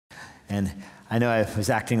And I know I was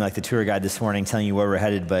acting like the tour guide this morning, telling you where we're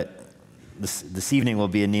headed, but this evening we'll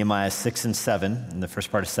be in Nehemiah 6 and 7, in the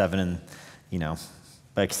first part of 7, and,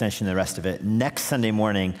 by extension, the rest of it. Next Sunday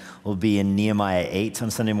morning, we'll be in Nehemiah 8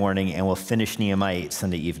 on Sunday morning, and we'll finish Nehemiah 8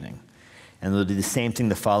 Sunday evening. And we'll do the same thing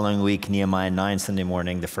the following week, Nehemiah 9 Sunday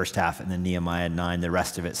morning, the first half, and then Nehemiah 9, the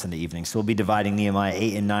rest of it Sunday evening. So we'll be dividing Nehemiah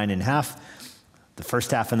 8 and 9 in half, the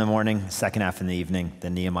first half in the morning, second half in the evening,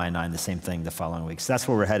 then Nehemiah 9, the same thing the following week. So that's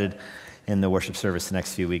where we're headed in the worship service the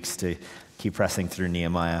next few weeks, to keep pressing through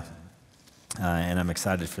Nehemiah. And I'm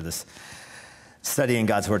excited for this study in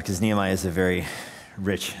God's Word, because Nehemiah is a very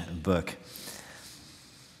rich book.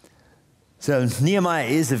 So Nehemiah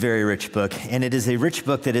is a very rich book, and it is a rich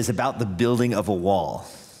book that is about the building of a wall.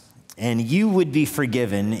 And you would be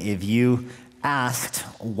forgiven if you asked,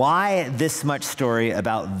 why this much story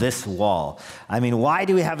about this wall? I mean, why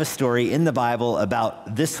do we have a story in the Bible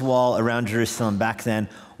about this wall around Jerusalem back then?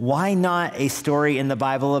 Why not a story in the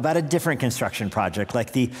Bible about a different construction project,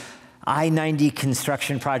 like the I-90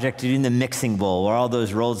 construction project doing the mixing bowl, where all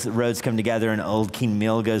those roads come together and Old King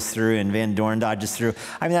Mill goes through and Van Dorn dodges through?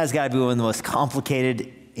 I mean, that's got to be one of the most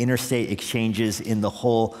complicated interstate exchanges in the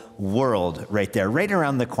whole world right there, right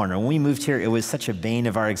around the corner. When we moved here, it was such a bane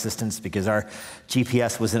of our existence because our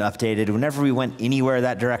GPS wasn't updated. Whenever we went anywhere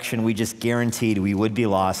that direction, we just guaranteed we would be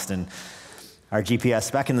lost. And our GPS,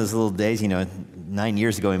 back in those little days, 9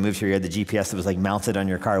 years ago, we moved here, you had the GPS that was like mounted on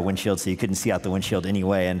your car windshield, so you couldn't see out the windshield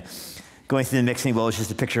anyway. And going through the mixing bowl was just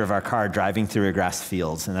a picture of our car driving through a grass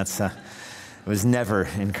fields, and that's it was never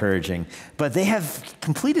encouraging. But they have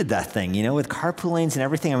completed that thing, with carpool lanes and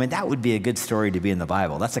everything. I mean, that would be a good story to be in the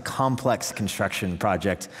Bible. That's a complex construction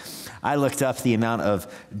project. I looked up the amount of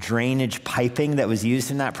drainage piping that was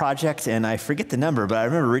used in that project, and I forget the number, but I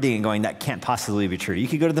remember reading and going, that can't possibly be true. You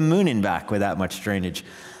could go to the moon and back with that much drainage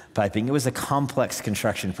piping. It was a complex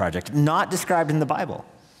construction project, not described in the Bible.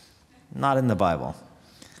 Not in the Bible.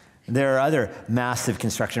 There are other massive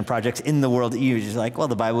construction projects in the world that you're just like, well,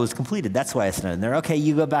 the Bible was completed. That's why it's not in there. Okay,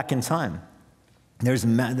 you go back in time. There's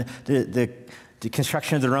the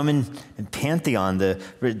construction of the Roman Pantheon, the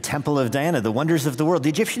Temple of Diana, the wonders of the world, the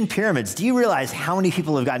Egyptian pyramids. Do you realize how many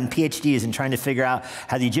people have gotten PhDs in trying to figure out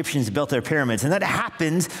how the Egyptians built their pyramids? And that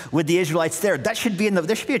happened with the Israelites there. There should be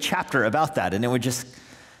a chapter about that, and it would just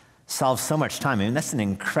solve so much time. I mean, that's an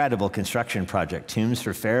incredible construction project. Tombs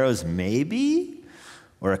for pharaohs, maybe?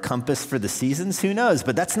 Or a compass for the seasons, who knows?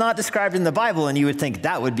 But that's not described in the Bible, and you would think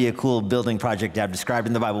that would be a cool building project to have described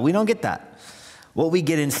in the Bible. We don't get that. What we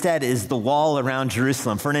get instead is the wall around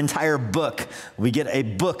Jerusalem. For an entire book, we get a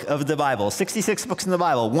book of the Bible, 66 books in the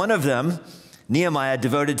Bible. One of them, Nehemiah,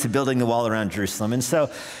 devoted to building the wall around Jerusalem. And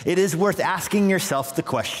so it is worth asking yourself the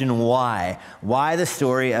question, why? Why the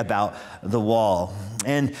story about the wall?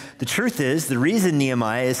 And the truth is, the reason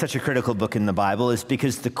Nehemiah is such a critical book in the Bible is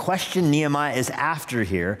because the question Nehemiah is after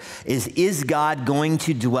here is God going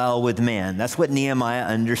to dwell with man? That's what Nehemiah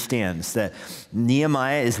understands, that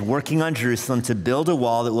Nehemiah is working on Jerusalem to build a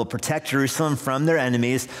wall that will protect Jerusalem from their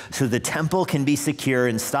enemies so the temple can be secure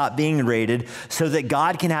and stop being raided, so that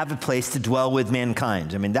God can have a place to dwell with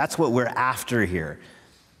mankind. I mean, that's what we're after here.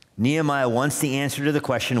 Nehemiah wants the answer to the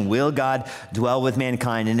question, will God dwell with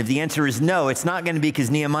mankind? And if the answer is no, it's not going to be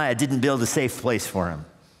because Nehemiah didn't build a safe place for him.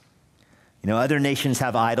 Other nations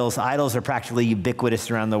have idols. Idols are practically ubiquitous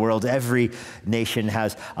around the world. Every nation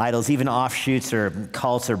has idols. Even offshoots or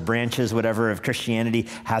cults or branches, whatever, of Christianity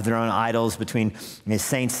have their own idols between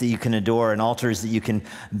saints that you can adore and altars that you can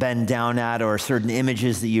bend down at, or certain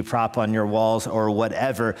images that you prop on your walls or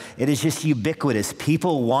whatever. It is just ubiquitous.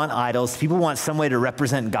 People want idols. People want some way to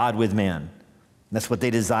represent God with man. That's what they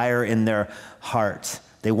desire in their hearts.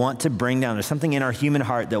 They want to bring down. There's something in our human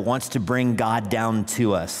heart that wants to bring God down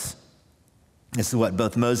to us. This is what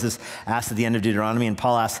both Moses asked at the end of Deuteronomy and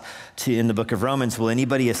Paul asked in the book of Romans. Will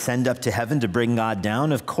anybody ascend up to heaven to bring God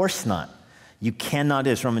down? Of course not. You cannot,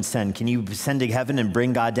 as Romans 10. Can you ascend to heaven and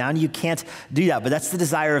bring God down? You can't do that. But that's the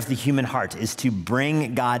desire of the human heart, is to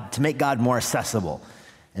bring God, to make God more accessible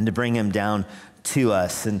and to bring him down to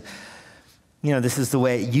us. And, this is the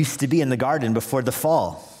way it used to be in the garden before the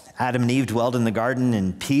fall. Adam and Eve dwelled in the garden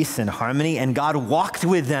in peace and harmony, and God walked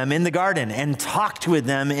with them in the garden and talked with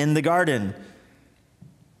them in the garden.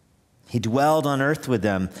 He dwelled on earth with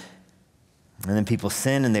them. And then people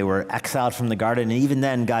sinned and they were exiled from the garden. And even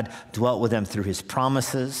then, God dwelt with them through his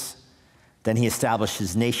promises. Then he established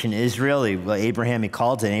his nation Israel. Abraham he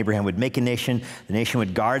called, and Abraham would make a nation. The nation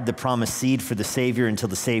would guard the promised seed for the Savior until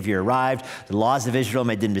the Savior arrived. The laws of Israel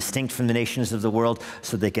made them distinct from the nations of the world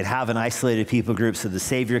so they could have an isolated people group so the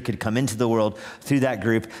Savior could come into the world through that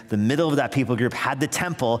group. The middle of that people group had the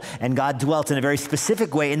temple, and God dwelt in a very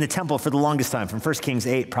specific way in the temple for the longest time, from 1 Kings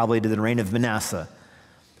 8 probably to the reign of Manasseh.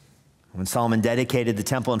 When Solomon dedicated the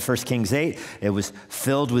temple in 1 Kings 8, it was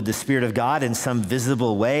filled with the Spirit of God in some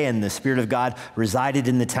visible way, and the Spirit of God resided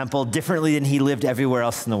in the temple differently than he lived everywhere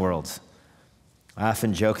else in the world. I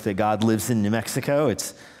often joke that God lives in New Mexico.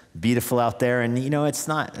 It's beautiful out there, and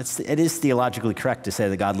it is theologically correct to say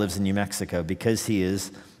that God lives in New Mexico because he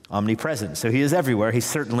is omnipresent. So he is everywhere. He's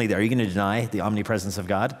certainly there. Are you going to deny the omnipresence of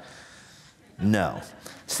God? No.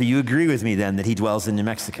 So you agree with me then that he dwells in New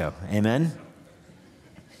Mexico. Amen?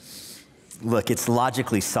 Look, it's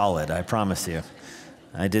logically solid, I promise you.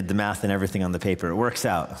 I did the math and everything on the paper. It works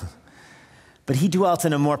out. But he dwelt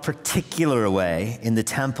in a more particular way in the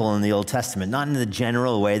temple in the Old Testament, not in the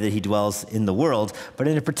general way that he dwells in the world, but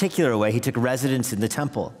in a particular way. He took residence in the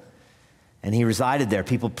temple, and he resided there.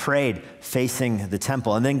 People prayed facing the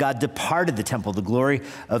temple, and then God departed the temple. The glory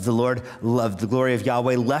of the Lord, the glory of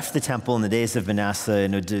Yahweh left the temple in the days of Manasseh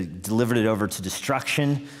and delivered it over to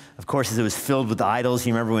destruction. Of course, as it was filled with idols,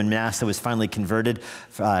 you remember when Manasseh was finally converted,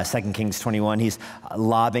 2 Kings 21, he's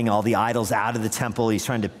lobbing all the idols out of the temple. He's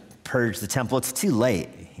trying to purge the temple. It's too late,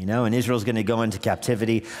 and Israel's going to go into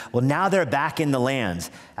captivity. Well, now they're back in the land.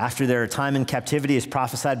 After their time in captivity as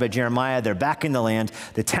prophesied by Jeremiah, they're back in the land.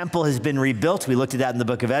 The temple has been rebuilt. We looked at that in the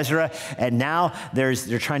book of Ezra. And now they're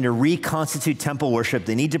trying to reconstitute temple worship.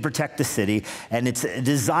 They need to protect the city. And it's a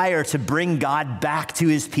desire to bring God back to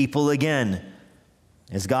his people again.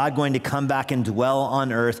 Is God going to come back and dwell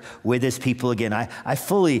on earth with his people again? I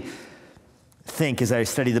fully think, as I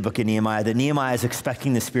study the book of Nehemiah, that Nehemiah is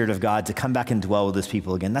expecting the Spirit of God to come back and dwell with his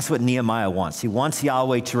people again. That's what Nehemiah wants. He wants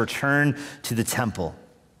Yahweh to return to the temple.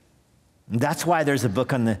 And that's why there's a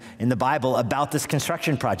book in the Bible about this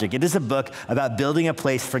construction project. It is a book about building a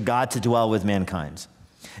place for God to dwell with mankind.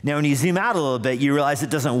 Now, when you zoom out a little bit, you realize it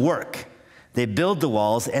doesn't work. They build the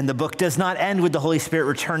walls, and the book does not end with the Holy Spirit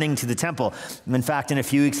returning to the temple. In fact, in a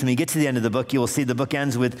few weeks, when we get to the end of the book, you will see the book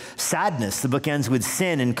ends with sadness. The book ends with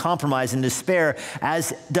sin and compromise and despair,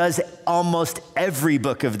 as does almost every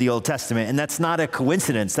book of the Old Testament. And that's not a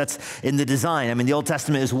coincidence. That's in the design. The Old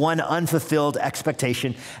Testament is one unfulfilled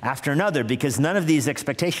expectation after another, because none of these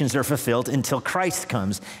expectations are fulfilled until Christ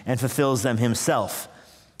comes and fulfills them himself.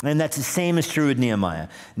 And that's the same is true with Nehemiah.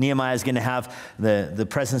 Nehemiah is going to have the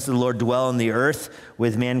presence of the Lord dwell on the earth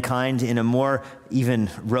with mankind in a more even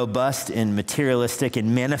robust and materialistic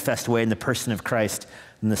and manifest way in the person of Christ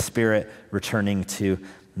and the Spirit returning to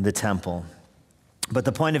the temple. But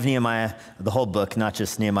the point of Nehemiah, the whole book, not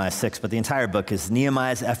just Nehemiah 6, but the entire book, is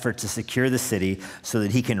Nehemiah's effort to secure the city so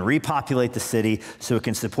that he can repopulate the city, so it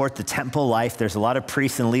can support the temple life. There's a lot of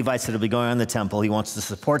priests and Levites that will be going on in the temple. He wants to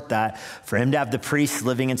support that. For him to have the priests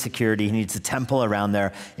living in security, he needs a temple around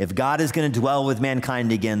there. If God is going to dwell with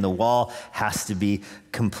mankind again, the wall has to be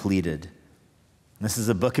completed. This is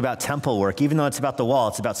a book about temple work. Even though it's about the wall,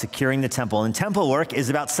 it's about securing the temple. And temple work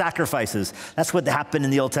is about sacrifices. That's what happened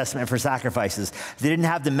in the Old Testament for sacrifices. They didn't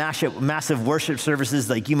have the massive worship services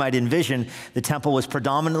like you might envision. The temple was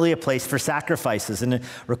predominantly a place for sacrifices, and it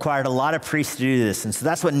required a lot of priests to do this. And so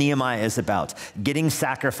that's what Nehemiah is about, getting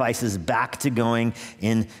sacrifices back to going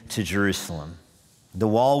into Jerusalem. The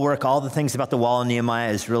wall work, all the things about the wall in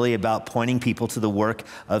Nehemiah is really about pointing people to the work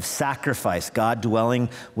of sacrifice, God dwelling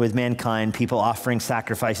with mankind, people offering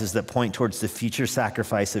sacrifices that point towards the future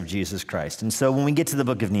sacrifice of Jesus Christ. And so when we get to the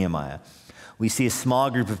book of Nehemiah, we see a small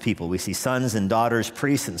group of people. We see sons and daughters,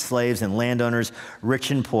 priests and slaves and landowners,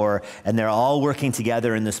 rich and poor, and they're all working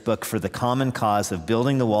together in this book for the common cause of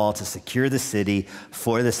building the wall to secure the city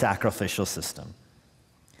for the sacrificial system.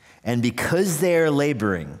 And because they're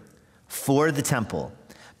laboring for the temple,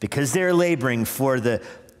 because they're laboring for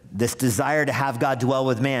this desire to have God dwell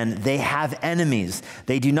with man, they have enemies.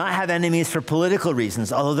 They do not have enemies for political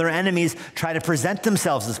reasons, although their enemies try to present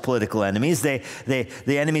themselves as political enemies. The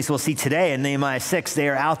enemies we'll see today in Nehemiah 6, they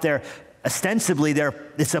are out there ostensibly.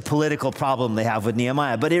 It's a political problem they have with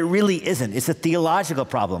Nehemiah, but it really isn't. It's a theological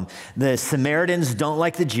problem. The Samaritans don't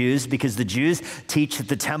like the Jews because the Jews teach that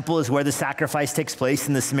the temple is where the sacrifice takes place,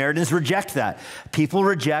 and the Samaritans reject that. People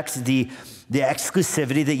reject the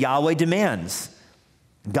exclusivity that Yahweh demands.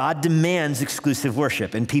 God demands exclusive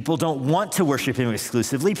worship, and people don't want to worship him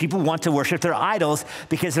exclusively. People want to worship their idols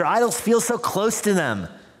because their idols feel so close to them.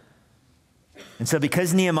 And so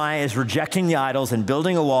because Nehemiah is rejecting the idols and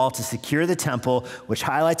building a wall to secure the temple, which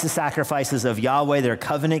highlights the sacrifices of Yahweh, their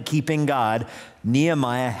covenant-keeping God,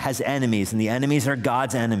 Nehemiah has enemies, and the enemies are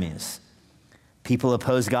God's enemies. People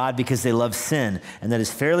oppose God because they love sin, and that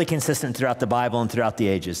is fairly consistent throughout the Bible and throughout the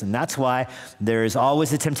ages. And that's why there is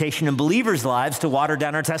always a temptation in believers' lives to water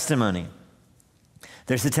down our testimony.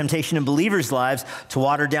 There's a temptation in believers' lives to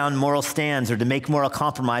water down moral stands or to make moral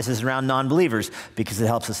compromises around non-believers because it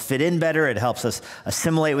helps us fit in better, it helps us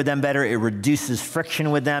assimilate with them better, it reduces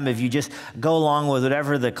friction with them. If you just go along with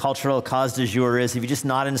whatever the cultural cause du jour is, if you just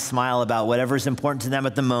nod and smile about whatever is important to them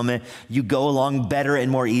at the moment, you go along better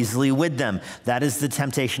and more easily with them. That is the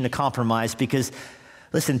temptation to compromise because,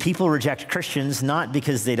 listen, people reject Christians not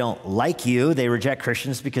because they don't like you, they reject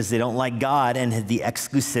Christians because they don't like God and the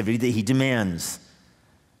exclusivity that he demands.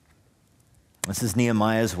 This is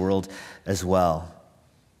Nehemiah's world as well.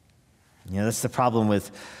 That's the problem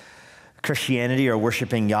with Christianity or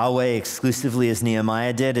worshiping Yahweh exclusively as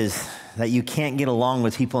Nehemiah did, is that you can't get along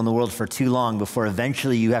with people in the world for too long before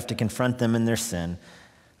eventually you have to confront them in their sin.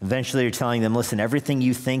 Eventually you're telling them, listen, everything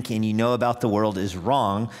you think and you know about the world is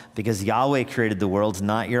wrong because Yahweh created the world,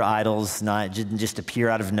 not your idols, didn't just appear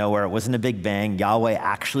out of nowhere. It wasn't a big bang. Yahweh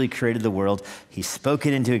actually created the world. He spoke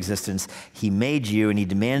it into existence. He made you and he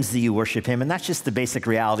demands that you worship him. And that's just the basic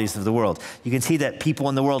realities of the world. You can see that people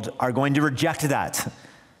in the world are going to reject that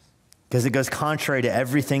because it goes contrary to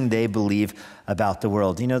everything they believe about the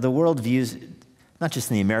world. The world views, not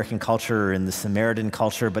just in the American culture or in the Samaritan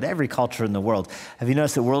culture, but every culture in the world. Have you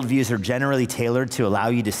noticed that worldviews are generally tailored to allow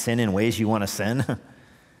you to sin in ways you want to sin?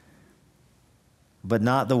 But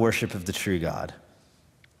not the worship of the true God.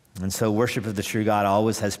 And so worship of the true God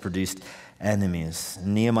always has produced enemies.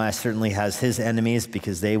 Nehemiah certainly has his enemies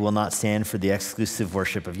because they will not stand for the exclusive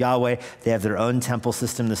worship of Yahweh. They have their own temple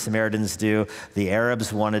system, the Samaritans do. The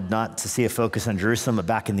Arabs wanted not to see a focus on Jerusalem, but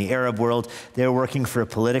back in the Arab world, they were working for a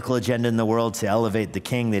political agenda in the world to elevate the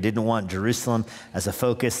king. They didn't want Jerusalem as a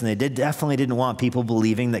focus, and they definitely didn't want people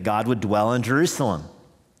believing that God would dwell in Jerusalem.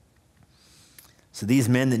 So these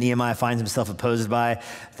men that Nehemiah finds himself opposed by,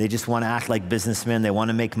 they just want to act like businessmen. They want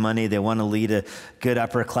to make money. They want to lead a good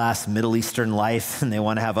upper-class Middle Eastern life, and they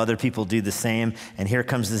want to have other people do the same. And here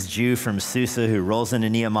comes this Jew from Susa who rolls into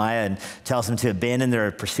Nehemiah and tells him to abandon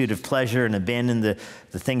their pursuit of pleasure and abandon the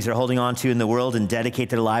things they're holding on to in the world and dedicate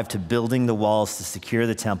their life to building the walls to secure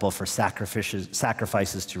the temple for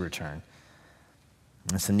sacrifices to return.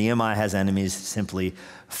 And so Nehemiah has enemies simply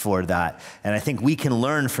for that. And I think we can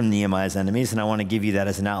learn from Nehemiah's enemies, and I want to give you that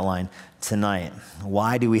as an outline tonight.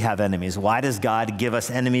 Why do we have enemies? Why does God give us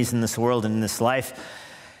enemies in this world and in this life?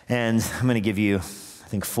 And I'm going to give you, I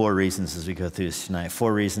think, 4 reasons as we go through this tonight.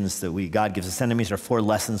 4 reasons that God gives us enemies, or 4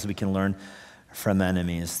 lessons we can learn from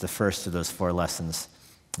enemies. The first of those 4 lessons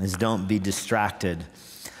is don't be distracted.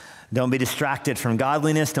 Don't be distracted from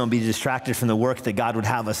godliness. Don't be distracted from the work that God would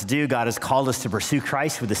have us do. God has called us to pursue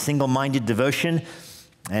Christ with a single-minded devotion,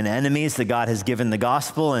 and enemies that God has given the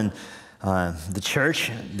gospel and the church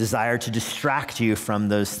desire to distract you from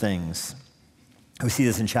those things. We see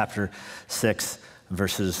this in chapter 6,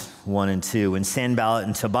 verses 1 and 2. When Sanballat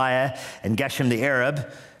and Tobiah and Geshem the Arab,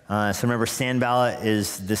 so remember Sanballat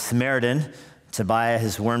is the Samaritan, Tobiah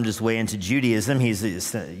has wormed his way into Judaism.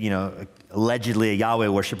 He's, allegedly a Yahweh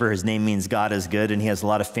worshiper. His name means God is good, and he has a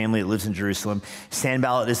lot of family that lives in Jerusalem.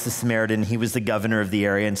 Sanballat is the Samaritan. He was the governor of the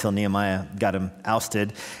area until Nehemiah got him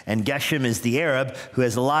ousted. And Geshem is the Arab who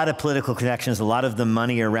has a lot of political connections, a lot of the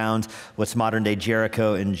money around what's modern-day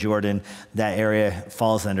Jericho and Jordan. That area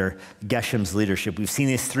falls under Geshem's leadership. We've seen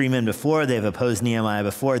these 3 men before. They've opposed Nehemiah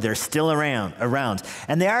before. They're still around.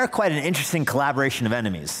 And they are quite an interesting collaboration of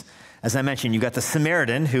enemies. As I mentioned, you've got the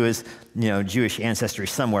Samaritan, who is, Jewish ancestry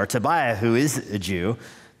somewhere, Tobiah, who is a Jew,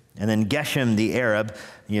 and then Geshem, the Arab.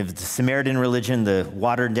 You have the Samaritan religion, the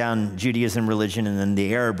watered-down Judaism religion, and then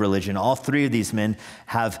the Arab religion. All 3 of these men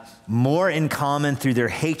have more in common through their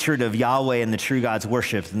hatred of Yahweh and the true God's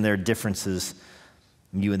worship than their differences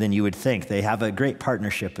than you would think. They have a great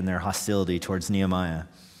partnership in their hostility towards Nehemiah.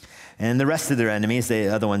 And the rest of their enemies, the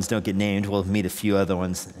other ones don't get named. We'll meet a few other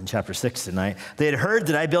ones in chapter 6 tonight. They had heard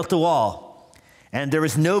that I built a wall, and there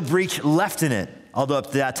was no breach left in it. Although up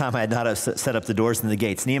to that time, I had not set up the doors and the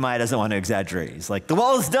gates. Nehemiah doesn't want to exaggerate. He's like, the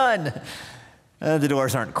wall is done. The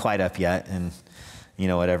doors aren't quite up yet. And,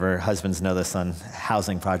 whatever. Husbands know this on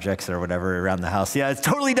housing projects or whatever around the house. Yeah, it's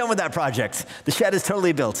totally done with that project. The shed is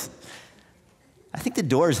totally built. I think the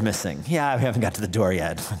door is missing. Yeah, we haven't got to the door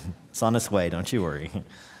yet. It's on its way. Don't you worry.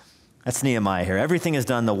 That's Nehemiah here. Everything is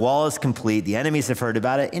done. The wall is complete. The enemies have heard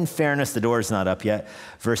about it. In fairness, the door is not up yet.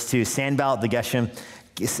 Verse 2, Sanballat the Geshem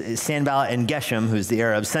Sanballat and Geshem, who's the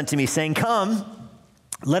Arab, sent to me saying, "Come,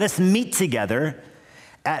 let us meet together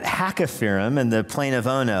at Hakkephirim in the plain of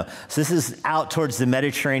Ono." So this is out towards the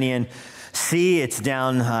Mediterranean Sea. It's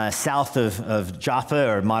down south of Joppa,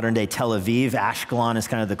 or modern-day Tel Aviv. Ashkelon is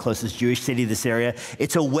kind of the closest Jewish city to this area.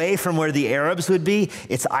 It's away from where the Arabs would be.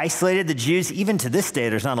 It's isolated. The Jews, even to this day,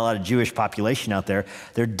 there's not a lot of Jewish population out there.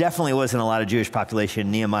 There definitely wasn't a lot of Jewish population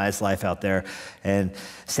in Nehemiah's life out there. And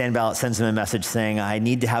Sanballat sends him a message saying, "I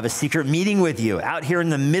need to have a secret meeting with you out here in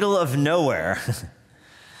the middle of nowhere."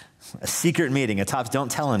 A secret meeting, don't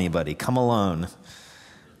tell anybody, come alone.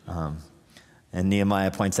 And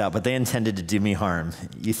Nehemiah points out, but they intended to do me harm.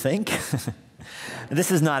 You think? This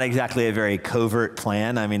is not exactly a very covert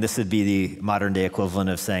plan. I mean, this would be the modern day equivalent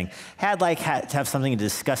of saying, "Hey, I'd like to have something to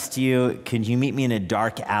discuss to you. Can you meet me in a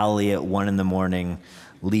dark alley at 1 a.m?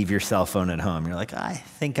 Leave your cell phone at home." You're like, I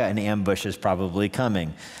think an ambush is probably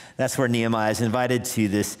coming. That's where Nehemiah is invited to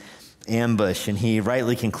this ambush, and he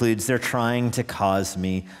rightly concludes, they're trying to cause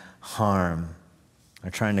me harm.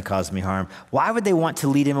 They're trying to cause me harm. Why would they want to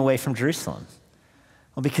lead him away from Jerusalem?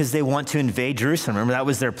 Well, because they want to invade Jerusalem. Remember, that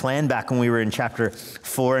was their plan back when we were in chapter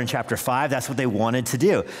 4 and chapter 5. That's what they wanted to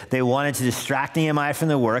do. They wanted to distract Nehemiah from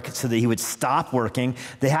the work so that he would stop working.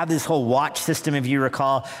 They have this whole watch system, if you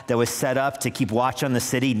recall, that was set up to keep watch on the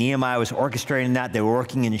city. Nehemiah was orchestrating that. They were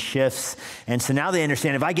working in shifts. And so now they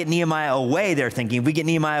understand, if I get Nehemiah away, they're thinking, if we get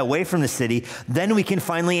Nehemiah away from the city, then we can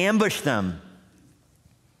finally ambush them.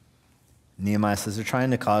 Nehemiah says, they're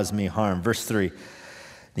trying to cause me harm. Verse 3.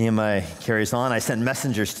 Nehemiah carries on, "I sent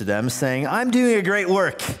messengers to them saying, I'm doing a great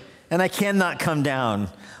work and I cannot come down.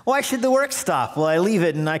 Why should the work stop? Well, I leave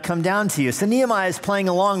it and I come down to you." So Nehemiah is playing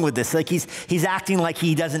along with this. Like he's acting like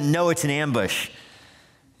he doesn't know it's an ambush.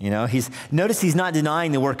 You know, notice he's not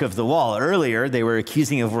denying the work of the wall. Earlier, they were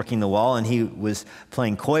accusing him of working the wall and he was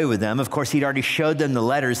playing coy with them. Of course, he'd already showed them the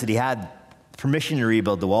letters that he had permission to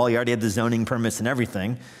rebuild the wall. He already had the zoning permits and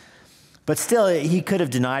everything. But still, he could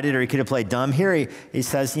have denied it or he could have played dumb. Here he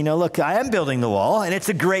says, look, I am building the wall, and it's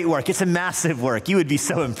a great work. It's a massive work. You would be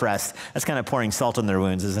so impressed. That's kind of pouring salt on their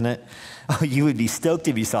wounds, isn't it? Oh, you would be stoked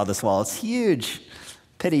if you saw this wall. It's huge.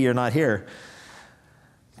 Pity you're not here.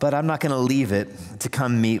 But I'm not going to leave it to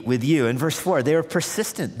come meet with you. In verse 4, they were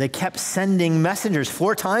persistent. They kept sending messengers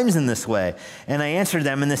 4 times in this way, and I answered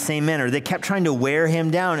them in the same manner. They kept trying to wear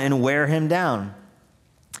him down and wear him down.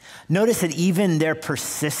 Notice that even their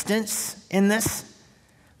persistence in this,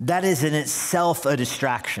 that is in itself a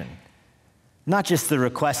distraction. Not just the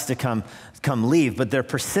request to come leave, but their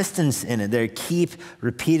persistence in it. They keep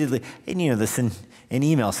repeatedly, and this in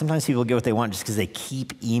email. Sometimes people get what they want just because they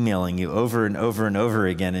keep emailing you over and over and over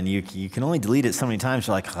again, and you can only delete it so many times.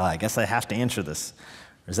 You're like, I guess I have to answer this.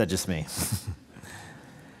 Or is that just me?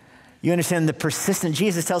 You understand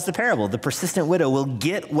Jesus tells the parable, the persistent widow will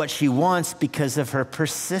get what she wants because of her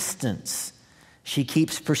persistence. She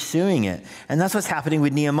keeps pursuing it. And that's what's happening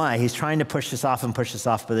with Nehemiah. He's trying to push this off,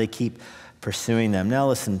 but they keep pursuing them. Now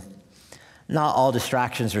listen, not all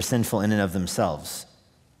distractions are sinful in and of themselves.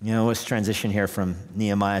 Let's transition here from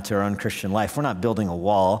Nehemiah to our own Christian life. We're not building a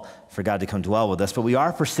wall for God to come dwell with us, but we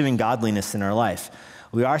are pursuing godliness in our life.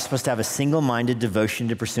 We are supposed to have a single-minded devotion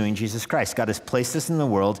to pursuing Jesus Christ. God has placed us in the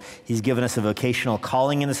world. He's given us a vocational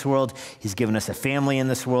calling in this world. He's given us a family in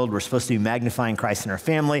this world. We're supposed to be magnifying Christ in our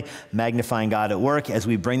family, magnifying God at work as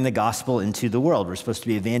we bring the gospel into the world. We're supposed to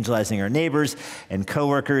be evangelizing our neighbors and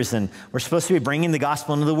coworkers, and we're supposed to be bringing the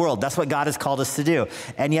gospel into the world. That's what God has called us to do.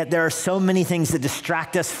 And yet there are so many things that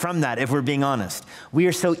distract us from that, if we're being honest. We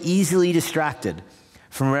are so easily distracted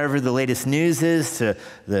from wherever the latest news is, to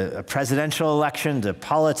the presidential election, to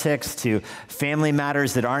politics, to family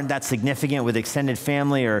matters that aren't that significant with extended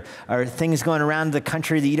family, or things going around the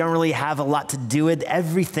country that you don't really have a lot to do with.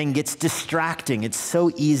 Everything gets distracting. It's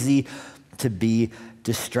so easy to be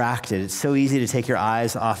distracted. It's so easy to take your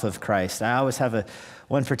eyes off of Christ. I always have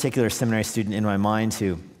one particular seminary student in my mind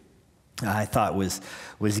who I thought was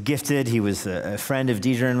gifted. He was a friend of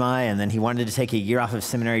Deidre and I, and then he wanted to take a year off of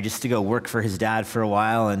seminary just to go work for his dad for a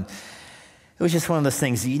while. And it was just one of those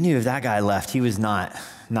things that you knew if that guy left, he was not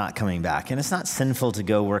coming back. And it's not sinful to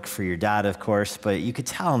go work for your dad, of course, but you could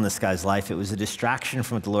tell in this guy's life it was a distraction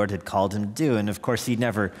from what the Lord had called him to do. And of course, he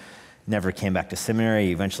never came back to seminary.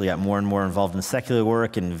 He eventually got more and more involved in secular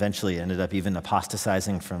work and eventually ended up even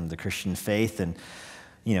apostatizing from the Christian faith. And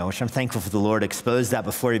which I'm thankful for the Lord exposed that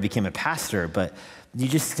before he became a pastor, but you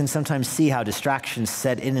just can sometimes see how distractions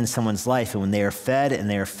set in someone's life, and when they are fed and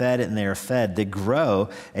they are fed and they are fed, they grow,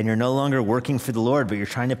 and you're no longer working for the Lord, but you're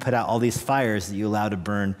trying to put out all these fires that you allow to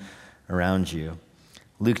burn around you.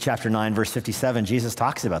 Luke chapter 9, verse 57, Jesus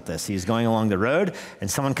talks about this. He's going along the road, and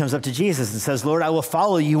someone comes up to Jesus and says, Lord, I will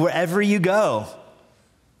follow you wherever you go.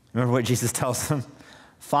 Remember what Jesus tells him?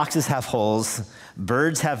 Foxes have holes,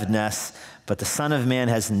 birds have nests, but the Son of Man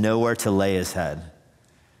has nowhere to lay his head.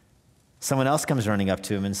 Someone else comes running up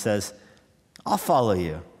to him and says, I'll follow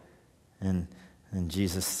you. And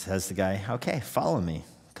Jesus says to the guy, okay, follow me.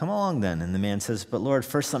 Come along then. And the man says, but Lord,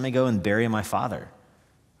 first let me go and bury my father.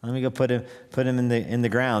 Let me go put him in the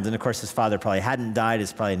ground. And of course, his father probably hadn't died.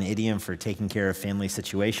 It's probably an idiom for taking care of family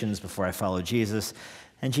situations before I follow Jesus.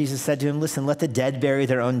 And Jesus said to him, listen, let the dead bury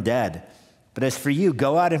their own dead. But as for you,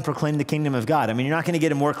 go out and proclaim the kingdom of God. I mean, you're not going to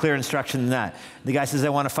get a more clear instruction than that. The guy says, I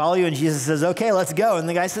want to follow you. And Jesus says, okay, let's go. And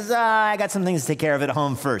the guy says, I got some things to take care of at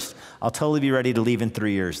home first. I'll totally be ready to leave in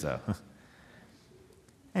 3 years, though.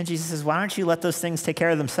 And Jesus says, why don't you let those things take care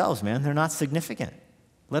of themselves, man? They're not significant.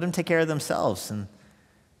 Let them take care of themselves. And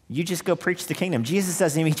you just go preach the kingdom. Jesus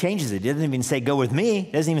doesn't even, he changes it. He doesn't even say, go with me.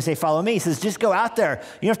 He doesn't even say, follow me. He says, just go out there.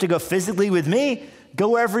 You don't have to go physically with me. Go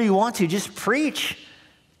wherever you want to. Just preach.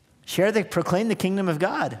 Proclaim the kingdom of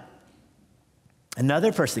God.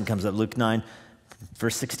 Another person comes up, Luke 9,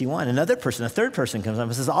 verse 61. A third person comes up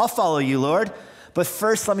and says, I'll follow you, Lord, but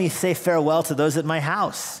first let me say farewell to those at my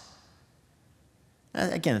house.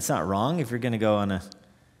 Again, it's not wrong. If you're going to go on a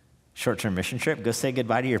short-term mission trip, go say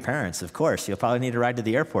goodbye to your parents. Of course, you'll probably need a ride to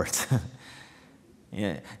the airport.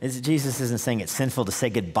 Yeah, Jesus isn't saying it's sinful to say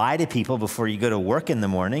goodbye to people before you go to work in the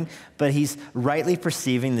morning, but he's rightly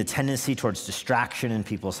perceiving the tendency towards distraction in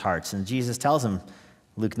people's hearts. And Jesus tells him,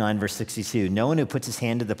 Luke 9, verse 62, no one who puts his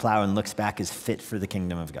hand to the plow and looks back is fit for the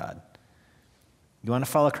kingdom of God. You want to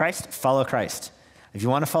follow Christ? Follow Christ. If you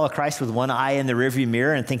want to follow Christ with one eye in the rearview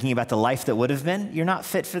mirror and thinking about the life that would have been, you're not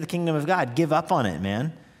fit for the kingdom of God. Give up on it,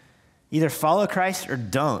 man. Either follow Christ or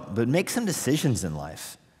don't, but make some decisions in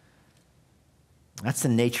life. That's the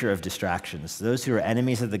nature of distractions. Those who are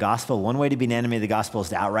enemies of the gospel, one way to be an enemy of the gospel is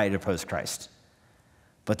to outright oppose Christ.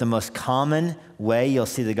 But the most common way you'll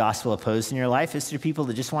see the gospel opposed in your life is through people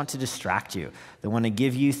that just want to distract you, that want to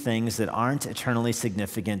give you things that aren't eternally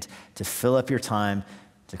significant, to fill up your time,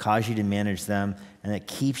 to cause you to manage them, and it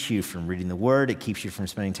keeps you from reading the word, it keeps you from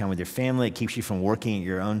spending time with your family, it keeps you from working at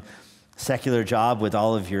your own secular job with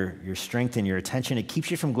all of your strength and your attention. It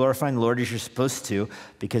keeps you from glorifying the Lord as you're supposed to,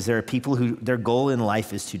 because there are people who their goal in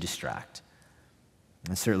life is to distract.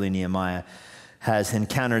 And certainly Nehemiah has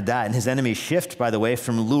encountered that. And his enemies shift, by the way,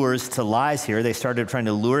 from lures to lies here. They started trying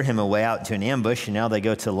to lure him away out to an ambush, and now they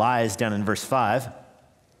go to lies down in verse 5.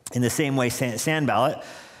 In the same way, Sanballat,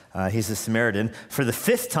 he's a Samaritan, for the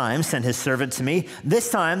 5th time sent his servant to me.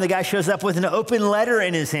 This time, the guy shows up with an open letter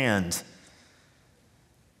in his hand.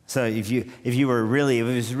 So if it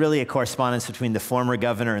was really a correspondence between the former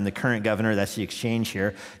governor and the current governor, that's the exchange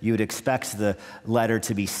here, you would expect the letter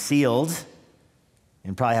to be sealed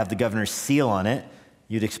and probably have the governor's seal on it.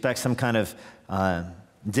 You'd expect some kind of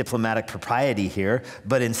diplomatic propriety here,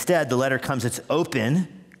 but instead the letter comes, it's open,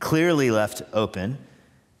 clearly left open,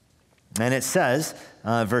 and it says,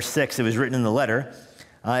 verse 6, it was written in the letter,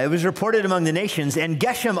 it was reported among the nations, and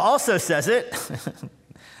Geshem also says it.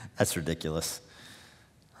 That's ridiculous.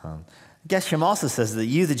 Geshem also says that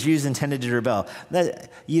you, the Jews, intended to rebel.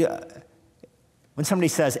 When somebody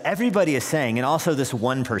says, everybody is saying, and also this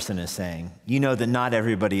one person is saying, you know that not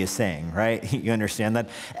everybody is saying, right? You understand that?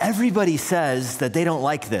 Everybody says that they don't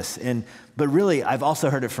like this, but really, I've also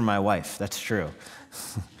heard it from my wife. That's true.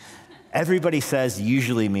 Everybody says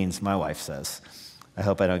usually means my wife says. I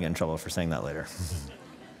hope I don't get in trouble for saying that later.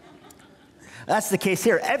 That's the case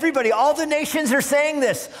here. Everybody, all the nations are saying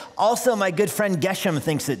this. Also, my good friend Geshem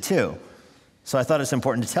thinks it too. So I thought it's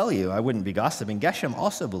important to tell you. I wouldn't be gossiping. Geshem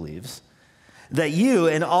also believes that you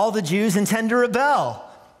and all the Jews intend to rebel.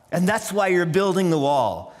 And that's why you're building the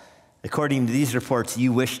wall. According to these reports,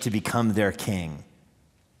 you wish to become their king.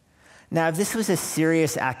 Now, if this was a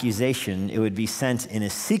serious accusation, it would be sent in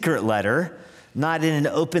a secret letter, not in an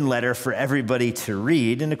open letter for everybody to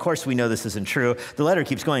read. And of course, we know this isn't true. The letter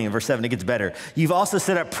keeps going. In verse 7, it gets better. You've also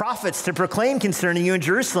set up prophets to proclaim concerning you in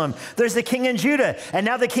Jerusalem. There's a king in Judah, and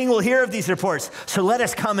now the king will hear of these reports. So let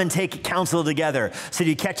us come and take counsel together. So do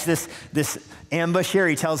you catch this ambush here?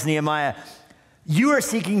 He tells Nehemiah, you are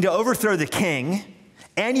seeking to overthrow the king,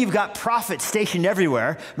 and you've got prophets stationed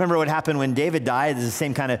everywhere. Remember what happened when David died? The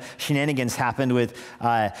same kind of shenanigans happened with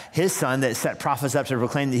his son that set prophets up to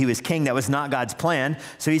proclaim that he was king. That was not God's plan.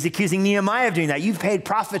 So he's accusing Nehemiah of doing that. You've paid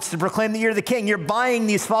prophets to proclaim that you're the king. You're buying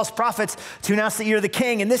these false prophets to announce that you're the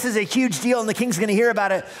king. And this is a huge deal, and the king's going to hear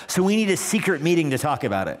about it. So we need a secret meeting to talk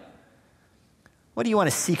about it. What do you want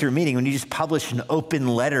a secret meeting when you just publish an open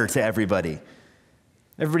letter to everybody?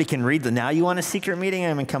 Everybody can read now you want a secret meeting?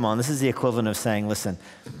 I mean, come on. This is the equivalent of saying, listen,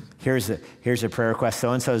 here's a prayer request.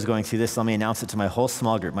 So-and-so is going through this. Let me announce it to my whole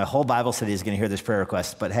small group. My whole Bible study is going to hear this prayer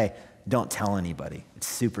request. But hey, don't tell anybody. It's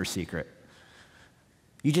super secret.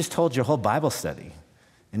 You just told your whole Bible study.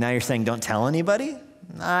 And now you're saying, don't tell anybody?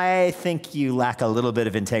 I think you lack a little bit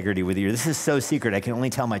of integrity with you. This is so secret. I can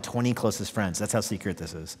only tell my 20 closest friends. That's how secret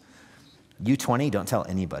this is. You 20, don't tell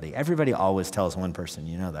anybody. Everybody always tells one person.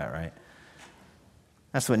 You know that, right?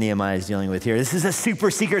 That's what Nehemiah is dealing with here. This is a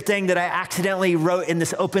super secret thing that I accidentally wrote in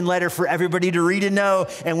this open letter for everybody to read and know,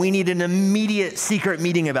 and we need an immediate secret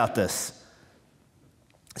meeting about this.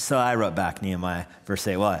 So I wrote back, Nehemiah, verse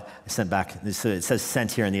 8. Well, I sent back, so it says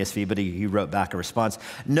sent here in the ESV, but he wrote back a response.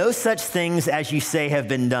 No such things as you say have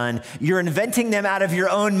been done. You're inventing them out of your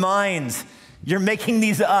own minds. You're making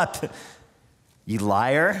these up. You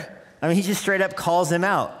liar. I mean, he just straight up calls him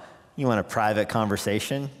out. You want a private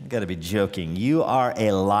conversation? You got to be joking. You are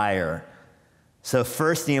a liar. So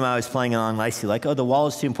first Nehemiah was playing along nicely, like, oh, the wall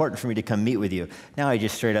is too important for me to come meet with you. Now he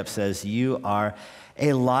just straight up says, you are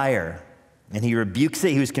a liar. And he rebukes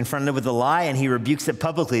it. He was confronted with a lie, and he rebukes it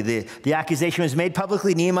publicly. The accusation was made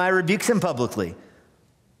publicly. Nehemiah rebukes him publicly.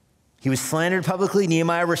 He was slandered publicly.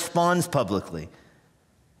 Nehemiah responds publicly,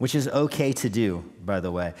 which is okay to do, by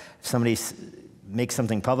the way. If somebody makes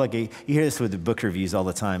something public, you hear this with the book reviews all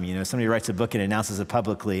the time. You know, somebody writes a book and announces it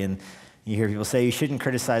publicly, and you hear people say, you shouldn't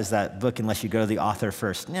criticize that book unless you go to the author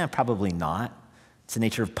first. Yeah, probably not. It's the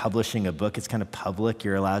nature of publishing a book. It's kind of public.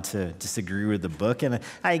 You're allowed to disagree with the book. And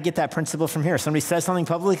I get that principle from here. Somebody says something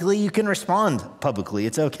publicly, you can respond publicly.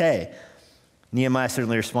 It's okay. Nehemiah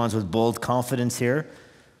certainly responds with bold confidence here.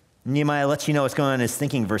 Nehemiah lets you know what's going on in his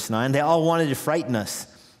thinking, verse 9. They all wanted to frighten us,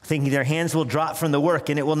 thinking their hands will drop from the work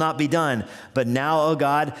and it will not be done. But now, oh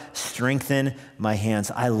God, strengthen my hands.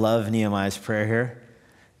 I love Nehemiah's prayer here.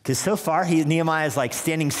 Because so far, Nehemiah is like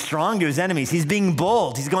standing strong to his enemies. He's being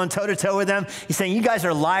bold. He's going toe-to-toe with them. He's saying, you guys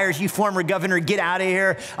are liars. You former governor, get out of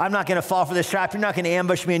here. I'm not going to fall for this trap. You're not going to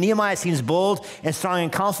ambush me. And Nehemiah seems bold and strong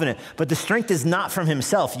and confident. But the strength is not from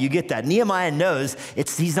himself. You get that. Nehemiah knows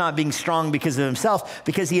he's not being strong because of himself,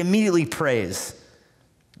 because he immediately prays.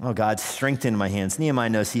 Oh, God, strengthen my hands. Nehemiah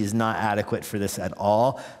knows he is not adequate for this at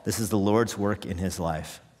all. This is the Lord's work in his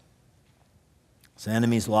life. So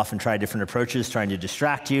enemies will often try different approaches, trying to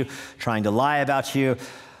distract you, trying to lie about you.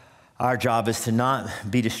 Our job is to not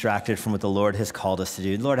be distracted from what the Lord has called us to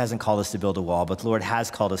do. The Lord hasn't called us to build a wall, but the Lord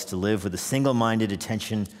has called us to live with a single-minded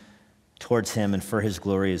attention towards him and for his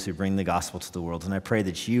glory as we bring the gospel to the world. And I pray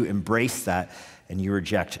that you embrace that and you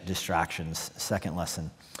reject distractions. Second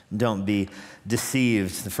lesson, don't be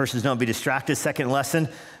deceived. The first is don't be distracted. Second lesson,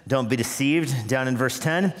 don't be deceived. Down in verse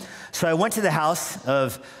 10. So I went to the house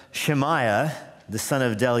of Shemaiah, the son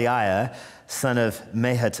of Delaiah, son of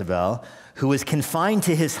Mehetabel, who was confined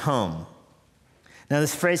to his home. Now,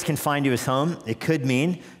 this phrase, confined to his home, it could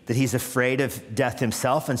mean that he's afraid of death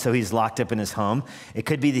himself, and so he's locked up in his home. It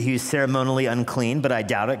could be that he was ceremonially unclean, but I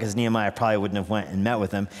doubt it, because Nehemiah probably wouldn't have went and met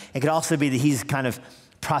with him. It could also be that he's kind of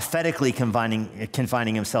prophetically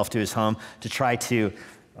confining himself to his home to try to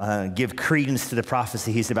give credence to the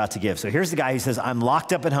prophecy he's about to give. So here's the guy who says, I'm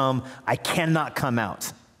locked up at home. I cannot come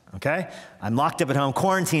out. Okay? I'm locked up at home,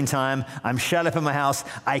 quarantine time. I'm shut up in my house.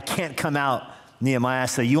 I can't come out, Nehemiah.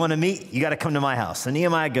 So you want to meet? You got to come to my house. So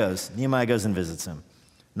Nehemiah goes. Nehemiah goes and visits him.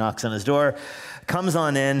 Knocks on his door, comes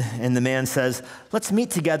on in, and the man says, let's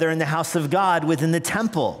meet together in the house of God within the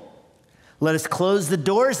temple. Let us close the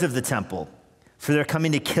doors of the temple, for they're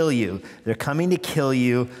coming to kill you. They're coming to kill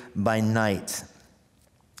you by night.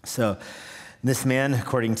 So this man,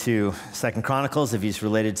 according to 2 Chronicles, if he's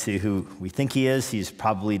related to who we think he is, he's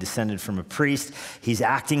probably descended from a priest. He's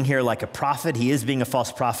acting here like a prophet. He is being a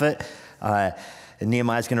false prophet. And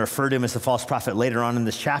Nehemiah's going to refer to him as a false prophet later on in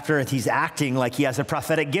this chapter. He's acting like he has a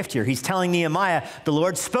prophetic gift here. He's telling Nehemiah, the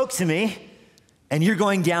Lord spoke to me, and you're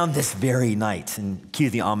going down this very night. And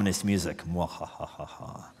cue the ominous music.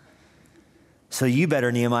 So you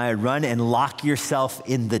better, Nehemiah, run and lock yourself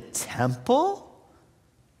in the temple?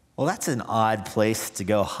 Well, that's an odd place to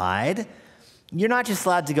go hide. You're not just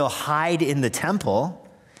allowed to go hide in the temple.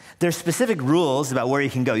 There's specific rules about where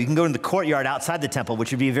you can go. You can go in the courtyard outside the temple,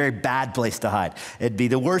 which would be a very bad place to hide. It'd be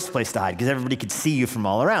the worst place to hide because everybody could see you from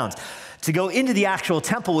all around. To go into the actual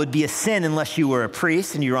temple would be a sin unless you were a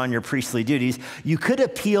priest and you were on your priestly duties. You could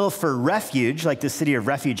appeal for refuge, like the city of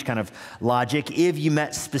refuge kind of logic, if you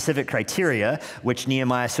met specific criteria, which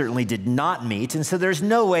Nehemiah certainly did not meet. And so there's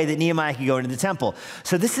no way that Nehemiah could go into the temple.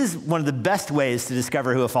 So this is one of the best ways to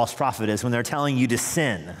discover who a false prophet is, when they're telling you to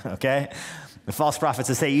sin, okay? The false prophets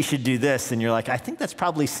will say, you should do this, and you're like, I think that's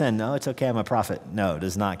probably sin. No, it's okay, I'm a prophet. No, it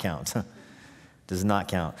does not count. Does not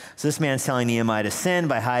count. So this man's telling Nehemiah to sin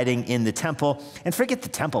by hiding in the temple. And forget the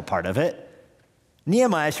temple part of it.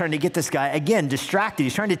 Nehemiah is trying to get this guy, again, distracted.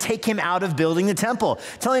 He's trying to take him out of building the temple.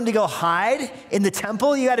 Telling him to go hide in the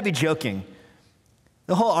temple? You got to be joking.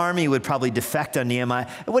 The whole army would probably defect on Nehemiah.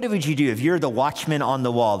 What would you do if you're the watchman on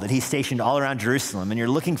the wall that he's stationed all around Jerusalem and you're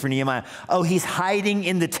looking for Nehemiah? Oh, he's hiding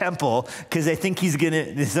in the temple because they think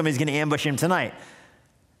somebody's going to ambush him tonight.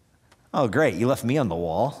 Oh, great. You left me on the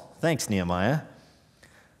wall. Thanks, Nehemiah.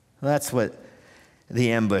 Well, that's what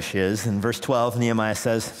the ambush is. In verse 12, Nehemiah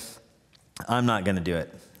says, I'm not going to do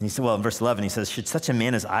it. He said, well, in verse 11, he says, should such a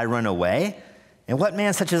man as I run away? And what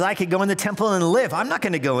man such as I could go in the temple and live? I'm not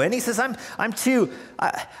going to go in. He says, I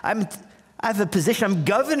have a position. I'm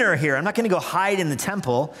governor here. I'm not going to go hide in the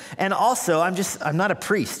temple. And also, I'm not a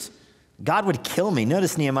priest. God would kill me.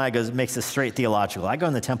 Notice Nehemiah makes this straight theological. I go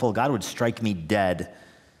in the temple, God would strike me dead.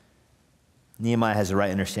 Nehemiah has a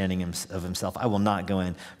right understanding of himself. I will not go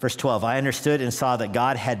in. Verse 12, I understood and saw that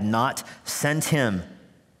God had not sent him.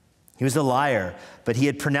 He was a liar, but he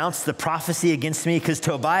had pronounced the prophecy against me because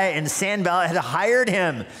Tobiah and Sanballat had hired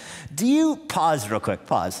him. Do you pause real quick?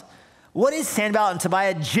 Pause. What did Sanballat and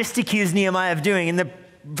Tobiah just accuse Nehemiah of doing in the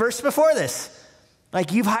verse before this?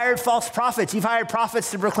 Like, you've hired false prophets. You've hired prophets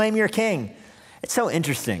to proclaim your king. It's so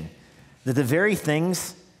interesting that the very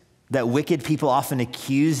things that wicked people often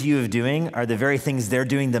accuse you of doing are the very things they're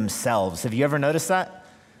doing themselves. Have you ever noticed that?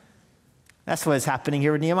 That's what is happening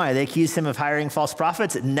here with Nehemiah. They accuse him of hiring false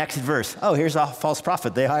prophets. Next verse. Oh, here's a false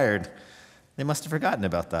prophet they hired. They must have forgotten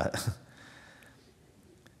about that.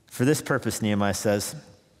 For this purpose, Nehemiah says,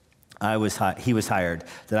 he was hired,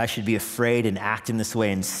 that I should be afraid and act in this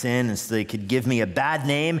way and sin, and so they could give me a bad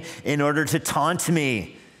name in order to taunt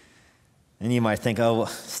me. And you might think, oh, well,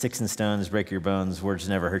 sticks and stones break your bones, words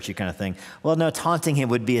never hurt you kind of thing. Well, no, taunting him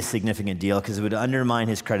would be a significant deal because it would undermine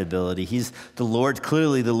his credibility. He's the Lord,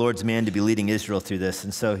 clearly the Lord's man to be leading Israel through this.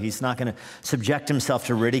 And so he's not going to subject himself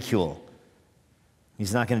to ridicule.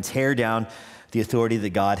 He's not going to tear down the authority that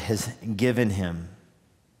God has given him.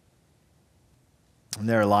 And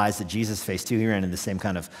there are lies that Jesus faced too. He ran into the same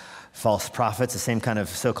kind of false prophets, the same kind of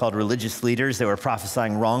so-called religious leaders that were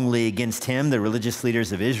prophesying wrongly against him. The religious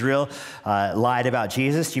leaders of Israel lied about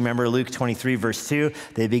Jesus. Do you remember Luke 23, verse 2?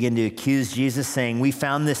 They begin to accuse Jesus, saying, we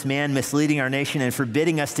found this man misleading our nation and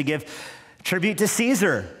forbidding us to give tribute to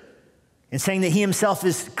Caesar, and saying that he himself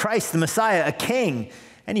is Christ, the Messiah, a king.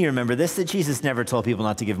 And you remember this, that Jesus never told people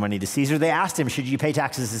not to give money to Caesar. They asked him, should you pay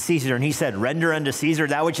taxes to Caesar? And he said, render unto Caesar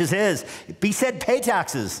that which is his. He said, pay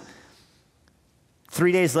taxes.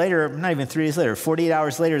 3 days later, not even 3 days later, 48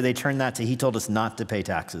 hours later, they turned that to, he told us not to pay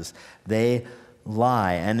taxes. They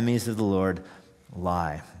lie. Enemies of the Lord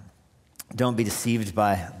lie. Don't be deceived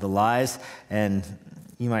by the lies. And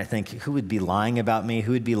you might think, who would be lying about me?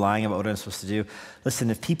 Who would be lying about what I'm supposed to do? Listen,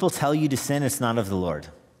 if people tell you to sin, it's not of the Lord.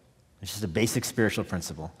 It's just a basic spiritual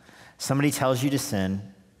principle. Somebody tells you to sin,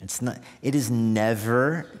 it is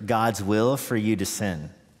never God's will for you to sin,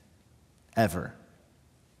 ever.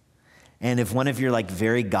 And if one of your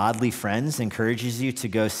very godly friends encourages you to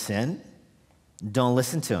go sin, don't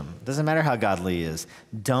listen to him. It doesn't matter how godly he is.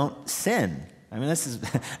 Don't sin. I mean,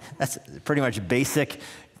 that's pretty much basic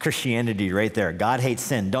Christianity right there. God hates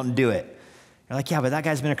sin. Don't do it. You're like, yeah, but that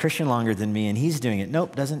guy's been a Christian longer than me and he's doing it.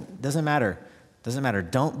 Nope, doesn't matter. Doesn't matter.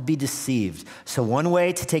 Don't be deceived. So one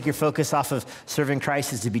way to take your focus off of serving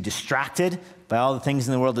Christ is to be distracted by all the things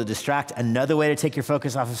in the world that distract. Another way to take your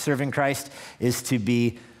focus off of serving Christ is to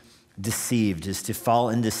be deceived, is to fall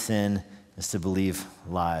into sin, is to believe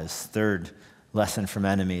lies. Third lesson from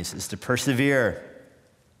enemies is to persevere.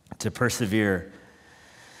 To persevere.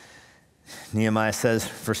 Nehemiah says,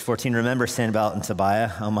 verse 14, remember Sanballat and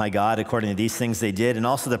Tobiah, oh my God, according to these things they did, and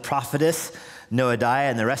also the prophetess Noadiah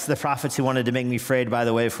and the rest of the prophets who wanted to make me afraid. By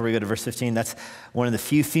the way, before we go to verse 15, that's one of the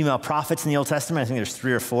few female prophets in the Old Testament. I think there's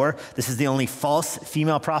 3 or 4. This is the only false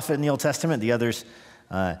female prophet in the Old Testament. The others,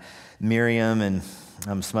 Miriam and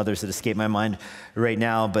some others that escape my mind right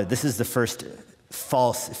now, but this is the first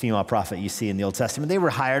false female prophet you see in the Old Testament. They were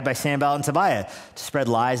hired by Sanballat and Tobiah to spread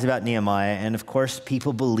lies about Nehemiah, and of course,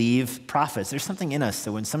 people believe prophets. There's something in us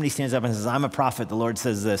that when somebody stands up and says, I'm a prophet, the Lord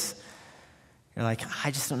says this, you're like,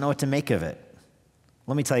 I just don't know what to make of it.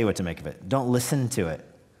 Let me tell you what to make of it. Don't listen to it.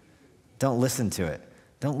 Don't listen to it.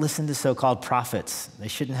 Don't listen to so-called prophets. They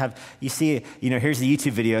shouldn't have, you see, here's the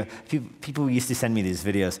YouTube video. People used to send me these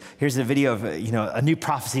videos. Here's a video of, a new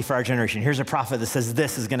prophecy for our generation. Here's a prophet that says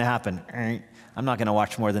this is going to happen. I'm not going to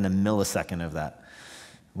watch more than a millisecond of that.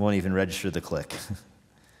 Won't even register the click.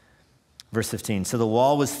 Verse 15, so the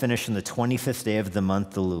wall was finished on the 25th day of the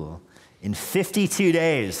month Elul. In 52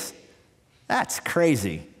 days. That's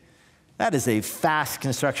crazy. That is a fast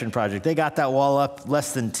construction project. They got that wall up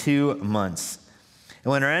less than 2 months.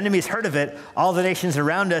 And when our enemies heard of it, all the nations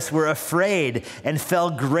around us were afraid and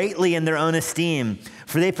fell greatly in their own esteem,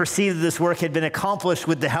 for they perceived that this work had been accomplished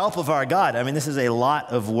with the help of our God. I mean, this is a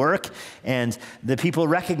lot of work, and the people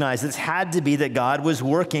recognized this had to be that God was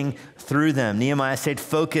working through them. Nehemiah stayed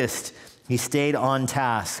focused. He stayed on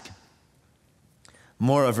task.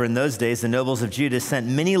 Moreover, in those days, the nobles of Judah sent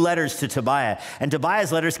many letters to Tobiah, and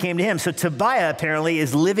Tobiah's letters came to him. So Tobiah apparently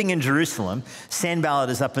is living in Jerusalem. Sanballat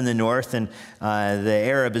is up in the north, and the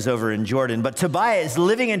Arab is over in Jordan. But Tobiah is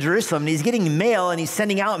living in Jerusalem, and he's getting mail, and he's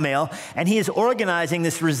sending out mail, and he is organizing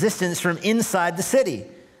this resistance from inside the city.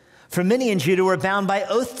 For many in Judah were bound by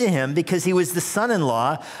oath to him because he was the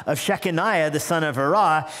son-in-law of Shechaniah, the son of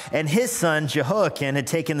Arah, and his son Jehoiakim had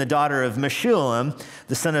taken the daughter of Meshullam,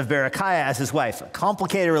 the son of Berechiah, as his wife. A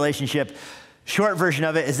complicated relationship. Short version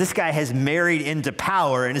of it is this guy has married into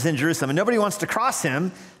power and is in Jerusalem, and nobody wants to cross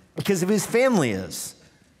him because of who his family is.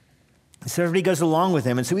 So everybody goes along with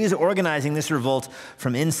him, and so he is organizing this revolt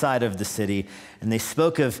from inside of the city, and they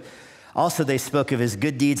spoke of his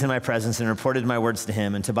good deeds in my presence and reported my words to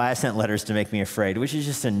him. And Tobiah sent letters to make me afraid, which is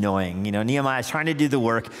just annoying. You know, Nehemiah is trying to do the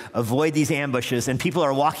work, avoid these ambushes, and people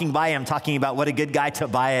are walking by him talking about what a good guy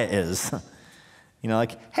Tobiah is. You know,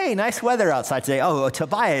 like, hey, nice weather outside today. Oh,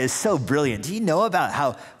 Tobiah is so brilliant. Do you know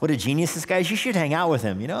about what a genius this guy is? You should hang out with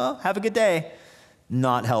him. You know, have a good day.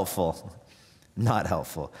 Not helpful. Not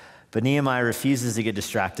helpful. But Nehemiah refuses to get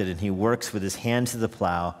distracted, and he works with his hand to the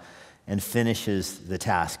plow and finishes the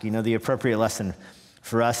task. You know, the appropriate lesson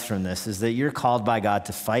for us from this is that you're called by God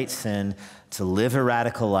to fight sin, to live a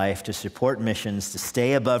radical life, to support missions, to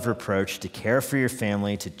stay above reproach, to care for your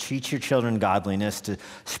family, to teach your children godliness, to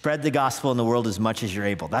spread the gospel in the world as much as you're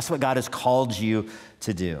able. That's what God has called you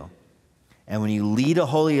to do. And when you lead a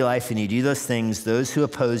holy life and you do those things, those who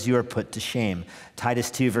oppose you are put to shame. Titus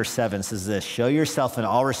 2 verse 7 says this, show yourself in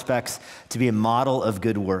all respects to be a model of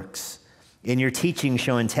good works. In your teaching,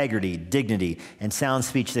 show integrity, dignity, and sound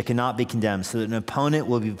speech that cannot be condemned, so that an opponent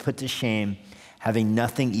will be put to shame, having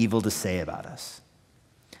nothing evil to say about us.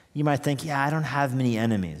 You might think, yeah, I don't have many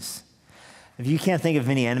enemies. If you can't think of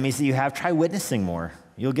many enemies that you have, try witnessing more.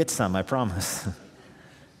 You'll get some, I promise.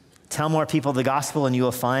 Tell more people the gospel, and you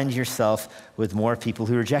will find yourself with more people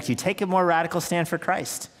who reject you. Take a more radical stand for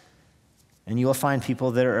Christ, and you will find people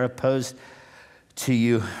that are opposed to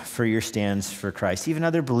you for your stands for Christ. Even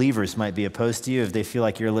other believers might be opposed to you if they feel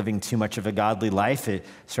like you're living too much of a godly life. It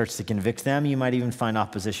starts to convict them. You might even find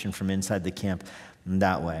opposition from inside the camp in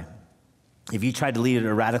that way. If you try to lead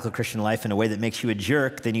a radical Christian life in a way that makes you a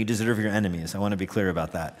jerk, then you deserve your enemies. I want to be clear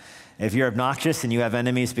about that. If you're obnoxious and you have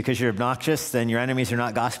enemies because you're obnoxious, then your enemies are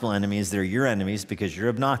not gospel enemies. They're your enemies because you're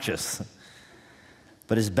obnoxious.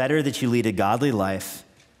 But it's better that you lead a godly life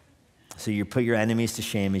so you put your enemies to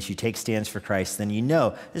shame as you take stands for Christ. Then you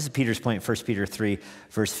know, this is Peter's point, 1 Peter 3,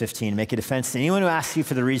 verse 15. Make a defense to anyone who asks you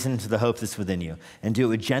for the reason to the hope that's within you. And do it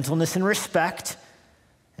with gentleness and respect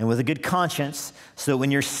and with a good conscience, so that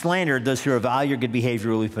when you're slandered, those who value your good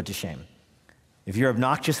behavior will be put to shame. If you're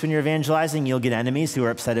obnoxious when you're evangelizing, you'll get enemies who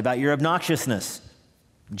are upset about your obnoxiousness.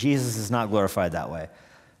 Jesus is not glorified that way.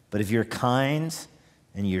 But if you're kind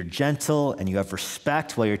and you're gentle and you have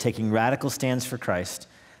respect while you're taking radical stands for Christ,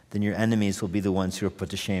 then your enemies will be the ones who are put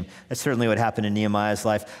to shame. That's certainly what happened in Nehemiah's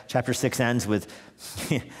life. Chapter 6 ends with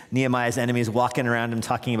Nehemiah's enemies walking around him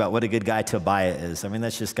talking about what a good guy Tobiah is. I mean,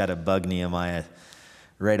 that's just got to bug Nehemiah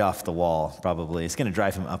right off the wall, probably. It's going to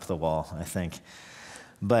drive him up the wall, I think.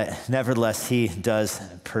 But nevertheless, he does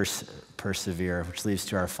persevere, which leads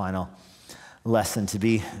to our final lesson, to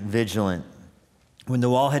be vigilant. When the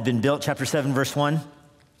wall had been built, chapter 7, verse 1,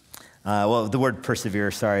 the word persevere,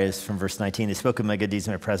 is from verse 19. They spoke of my good deeds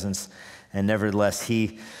in my presence, and nevertheless,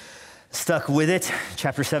 he stuck with it.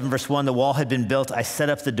 Chapter 7, verse 1, the wall had been built. I set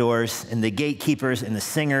up the doors, and the gatekeepers and the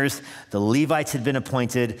singers, the Levites had been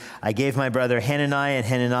appointed. I gave my brother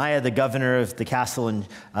Hananiah, the governor of the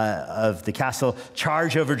castle,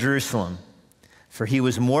 charge over Jerusalem, for he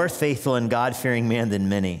was more faithful and God-fearing man than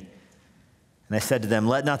many. And I said to them,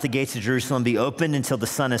 let not the gates of Jerusalem be opened until the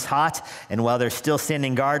sun is hot, and while they're still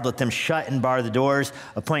standing guard, let them shut and bar the doors.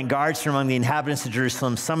 Appoint guards from among the inhabitants of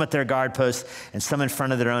Jerusalem, some at their guard posts and some in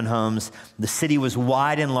front of their own homes. The city was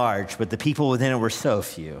wide and large, but the people within it were so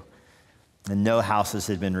few, and no houses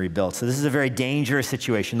had been rebuilt. So this is a very dangerous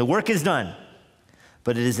situation. The work is done,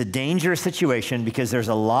 but it is a dangerous situation because there's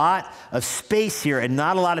a lot of space here and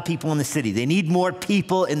not a lot of people in the city. They need more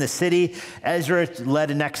people in the city. Ezra led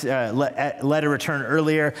a return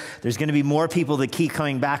earlier. There's going to be more people that keep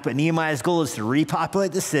coming back, but Nehemiah's goal is to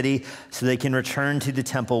repopulate the city so they can return to the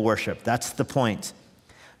temple worship. That's the point.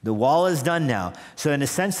 The wall is done now. So in a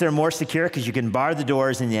sense, they're more secure because you can bar the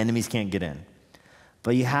doors and the enemies can't get in.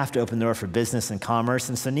 But you have to open the door for business and commerce.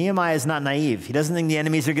 And so Nehemiah is not naive. He doesn't think the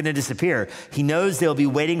enemies are going to disappear. He knows they'll be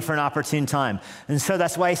waiting for an opportune time. And so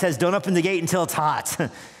that's why he says, don't open the gate until it's hot.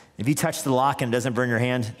 If you touch the lock and it doesn't burn your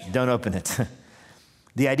hand, don't open it.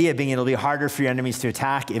 The idea being it'll be harder for your enemies to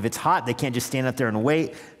attack. If it's hot, they can't just stand up there and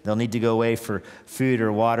wait. They'll need to go away for food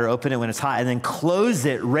or water. Open it when it's hot and then close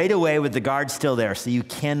it right away with the guards still there. So you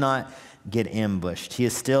cannot get ambushed. He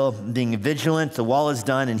is still being vigilant. The wall is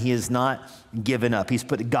done and he is not given up. He's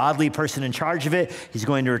put a godly person in charge of it. He's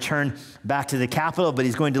going to return back to the capital, but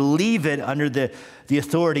he's going to leave it under the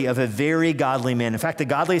authority of a very godly man. In fact, the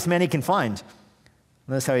godliest man he can find.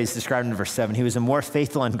 Notice how he's described in verse 7. He was a more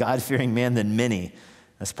faithful and God-fearing man than many.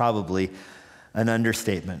 That's probably an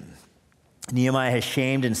understatement. Nehemiah has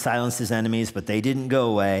shamed and silenced his enemies, but they didn't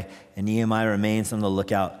go away, and Nehemiah remains on the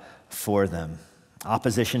lookout for them.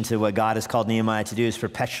 Opposition to what God has called Nehemiah to do is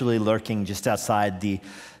perpetually lurking just outside the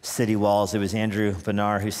city walls. It was Andrew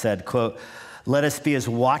Bonar who said, quote, "Let us be as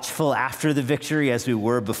watchful after the victory as we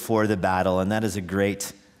were before the battle." And that is a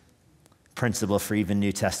great principle for even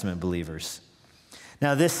New Testament believers.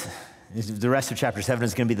 Now the rest of chapter 7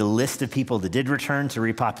 is going to be the list of people that did return to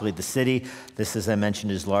repopulate the city. This, as I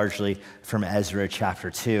mentioned, is largely from Ezra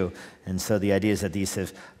chapter 2. And so the idea is that these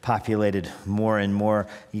have populated more and more.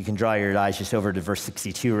 You can draw your eyes just over to verse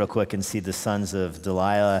 62 real quick and see the sons of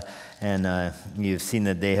Delilah. And you've seen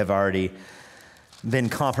that they have already been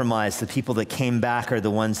compromised. The people that came back are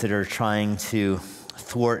the ones that are trying to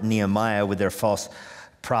thwart Nehemiah with their false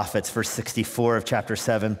prophets. Verse 64 of chapter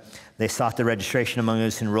 7. They sought the registration among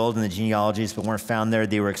those who enrolled in the genealogies, but weren't found there.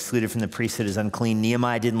 They were excluded from the priesthood as unclean.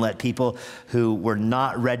 Nehemiah didn't let people who were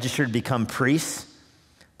not registered become priests.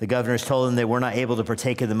 The governors told them they were not able to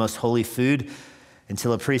partake of the most holy food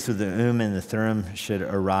until a priest with the and the Thummim should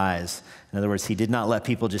arise. In other words, he did not let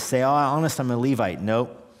people just say, "Oh, honest, I'm a Levite."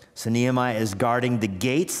 Nope. So Nehemiah is guarding the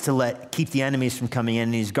gates to keep the enemies from coming in,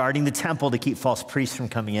 and he's guarding the temple to keep false priests from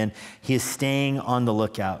coming in. He is staying on the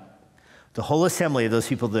lookout. The whole assembly of those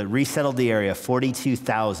people that resettled the area,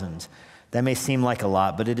 42,000. That may seem like a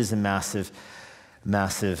lot, but it is a massive,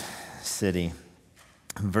 massive city.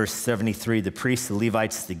 In verse 73, the priests, the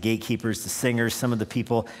Levites, the gatekeepers, the singers, some of the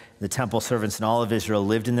people, the temple servants, and all of Israel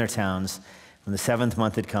lived in their towns. When the 7th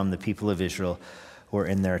month had come, the people of Israel were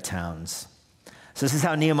in their towns. So this is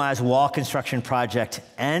how Nehemiah's wall construction project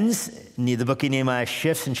ends. The book of Nehemiah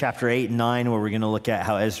shifts in chapter 8 and 9, where we're going to look at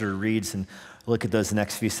how Ezra reads and look at those the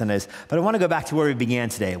next few Sundays. But I want to go back to where we began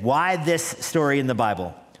today. Why this story in the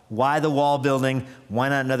Bible? Why the wall building? Why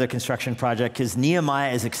not another construction project? Because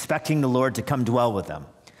Nehemiah is expecting the Lord to come dwell with them.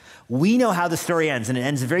 We know how the story ends, and it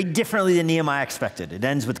ends very differently than Nehemiah expected. It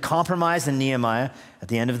ends with compromise in Nehemiah at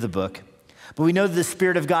the end of the book. But we know that the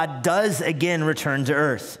Spirit of God does again return to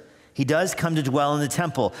earth. He does come to dwell in the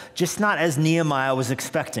temple, just not as Nehemiah was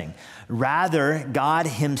expecting. Rather, God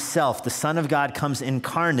himself, the Son of God, comes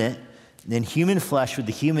incarnate in human flesh with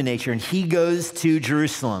the human nature, and he goes to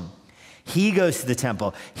Jerusalem. He goes to the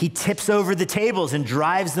temple. He tips over the tables and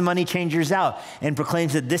drives the money changers out and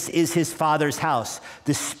proclaims that this is his Father's house.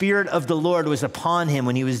 The Spirit of the Lord was upon him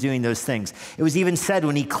when he was doing those things. It was even said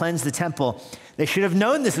when he cleansed the temple, they should have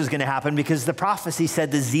known this was going to happen because the prophecy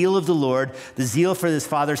said the zeal of the Lord, the zeal for his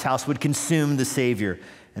Father's house would consume the Savior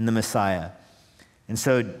and the Messiah. And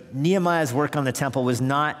so Nehemiah's work on the temple was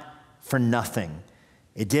not for nothing.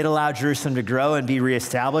 It did allow Jerusalem to grow and be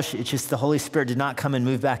reestablished. It's just the Holy Spirit did not come and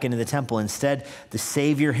move back into the temple. Instead, the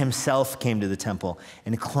Savior himself came to the temple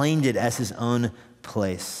and claimed it as his own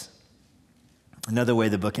place. Another way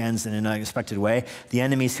the book ends in an unexpected way, the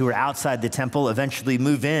enemies who were outside the temple eventually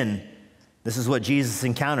move in. This is what Jesus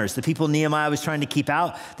encounters. The people Nehemiah was trying to keep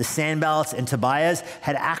out, the Sanballats and Tobiahs,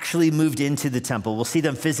 had actually moved into the temple. We'll see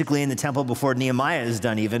them physically in the temple before Nehemiah is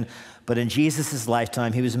done even. But in Jesus'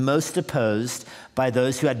 lifetime, he was most opposed by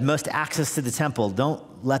those who had most access to the temple.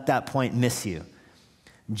 Don't let that point miss you.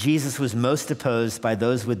 Jesus was most opposed by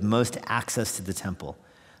those with most access to the temple.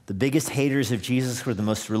 The biggest haters of Jesus were the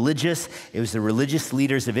most religious. It was the religious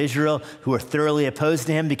leaders of Israel who were thoroughly opposed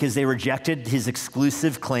to him because they rejected his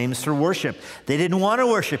exclusive claims for worship. They didn't want to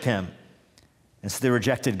worship him. And so they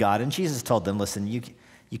rejected God. And Jesus told them, listen,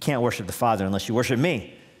 you can't worship the Father unless you worship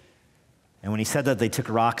me. And when he said that, they took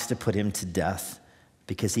rocks to put him to death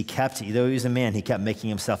because though he was a man, he kept making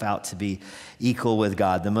himself out to be equal with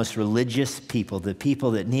God. The most religious people, the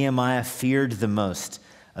people that Nehemiah feared the most,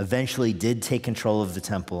 eventually did take control of the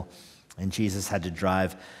temple, and Jesus had to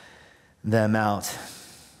drive them out.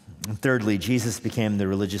 And thirdly, Jesus became the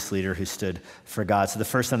religious leader who stood for God. So the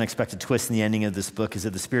first unexpected twist in the ending of this book is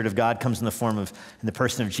that the Spirit of God comes in the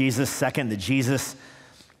person of Jesus. Second, that Jesus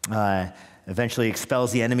eventually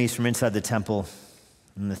expels the enemies from inside the temple.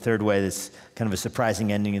 And the third way that's kind of a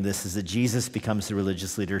surprising ending of this is that Jesus becomes the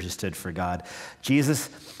religious leader who stood for God. Jesus,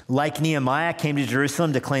 like Nehemiah, came to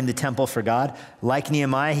Jerusalem to claim the temple for God. Like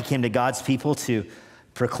Nehemiah, he came to God's people to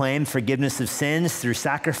proclaim forgiveness of sins through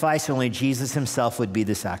sacrifice. Only Jesus himself would be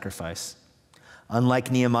the sacrifice.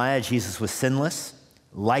 Unlike Nehemiah, Jesus was sinless.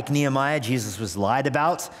 Like Nehemiah, Jesus was lied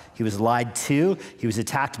about. He was lied to. He was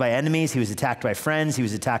attacked by enemies. He was attacked by friends. He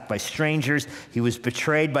was attacked by strangers. He was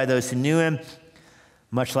betrayed by those who knew him.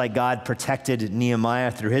 Much like God protected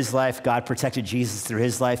Nehemiah through his life, God protected Jesus through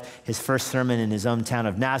his life. His first sermon in his own town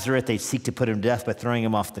of Nazareth, they'd seek to put him to death by throwing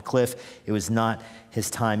him off the cliff. It was not his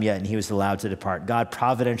time yet, and he was allowed to depart. God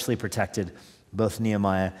providentially protected both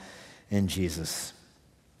Nehemiah and Jesus.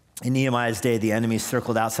 In Nehemiah's day, the enemies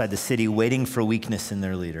circled outside the city, waiting for weakness in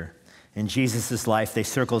their leader. In Jesus' life, they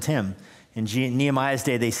circled him. In Nehemiah's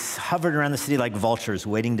day, they hovered around the city like vultures,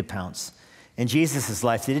 waiting to pounce. In Jesus'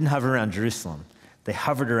 life, they didn't hover around Jerusalem. They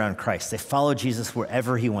hovered around Christ. They followed Jesus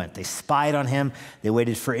wherever he went. They spied on him. They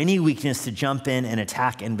waited for any weakness to jump in and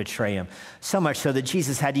attack and betray him. So much so that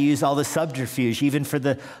Jesus had to use all the subterfuge, even for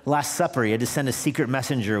the Last Supper. He had to send a secret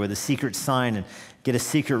messenger with a secret sign and get a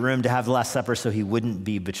secret room to have the Last Supper so he wouldn't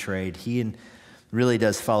be betrayed. He really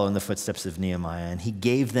does follow in the footsteps of Nehemiah, and he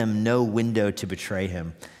gave them no window to betray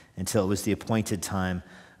him until it was the appointed time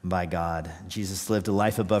by God. Jesus lived a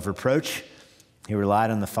life above reproach. He relied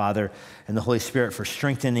on the Father and the Holy Spirit for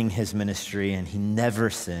strengthening his ministry, and he never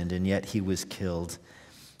sinned, and yet he was killed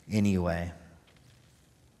anyway.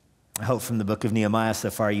 I hope from the book of Nehemiah so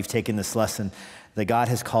far you've taken this lesson that God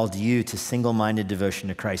has called you to single-minded devotion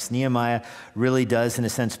to Christ. Nehemiah really does, in a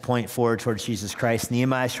sense, point forward towards Jesus Christ.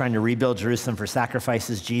 Nehemiah is trying to rebuild Jerusalem for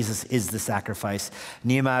sacrifices. Jesus is the sacrifice.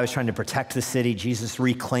 Nehemiah was trying to protect the city. Jesus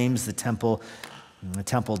reclaims the temple. The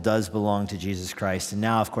temple does belong to Jesus Christ. And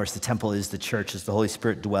now, of course, the temple is the church as the Holy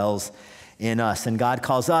Spirit dwells in us. And God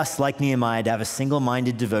calls us, like Nehemiah, to have a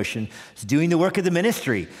single-minded devotion to doing the work of the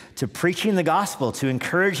ministry, to preaching the gospel, to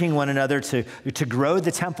encouraging one another, to grow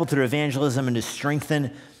the temple through evangelism, and to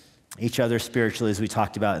strengthen each other spiritually, as we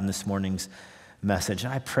talked about in this morning's message.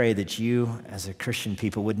 And I pray that you, as a Christian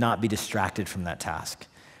people, would not be distracted from that task,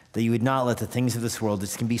 that you would not let the things of this world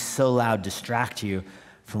that can be so loud distract you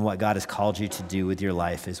from what God has called you to do with your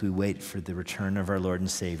life as we wait for the return of our Lord and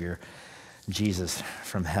Savior, Jesus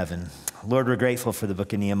from heaven. Lord, we're grateful for the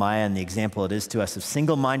book of Nehemiah and the example it is to us of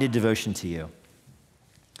single-minded devotion to you.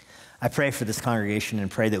 I pray for this congregation and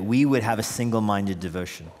pray that we would have a single-minded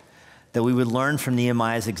devotion, that we would learn from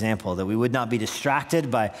Nehemiah's example, that we would not be distracted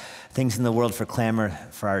by things in the world for clamor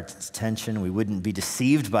for our attention. We wouldn't be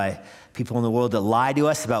deceived by people in the world that lie to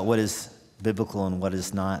us about what is biblical and what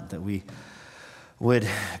is not, that we would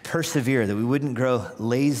persevere, that we wouldn't grow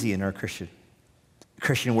lazy in our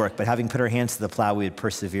Christian work, but having put our hands to the plow, we would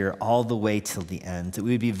persevere all the way till the end, that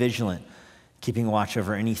we would be vigilant, keeping watch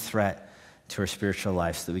over any threat to our spiritual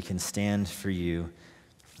life so that we can stand for you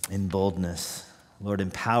in boldness. Lord,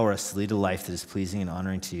 empower us to lead a life that is pleasing and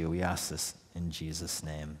honoring to you. We ask this in Jesus'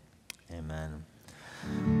 name. Amen.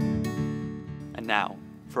 And now,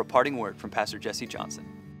 for a parting word from Pastor Jesse Johnson.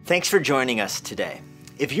 Thanks for joining us today.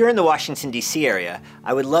 If you're in the Washington, D.C. area,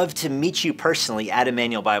 I would love to meet you personally at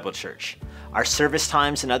Immanuel Bible Church. Our service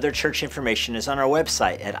times and other church information is on our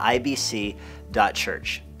website at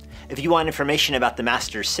ibc.church. If you want information about the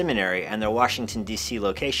Master's Seminary and their Washington, D.C.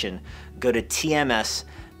 location, go to tms.edu.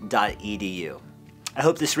 I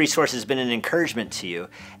hope this resource has been an encouragement to you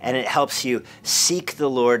and it helps you seek the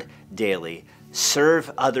Lord daily,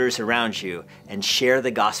 serve others around you, and share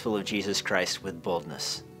the gospel of Jesus Christ with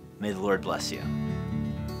boldness. May the Lord bless you.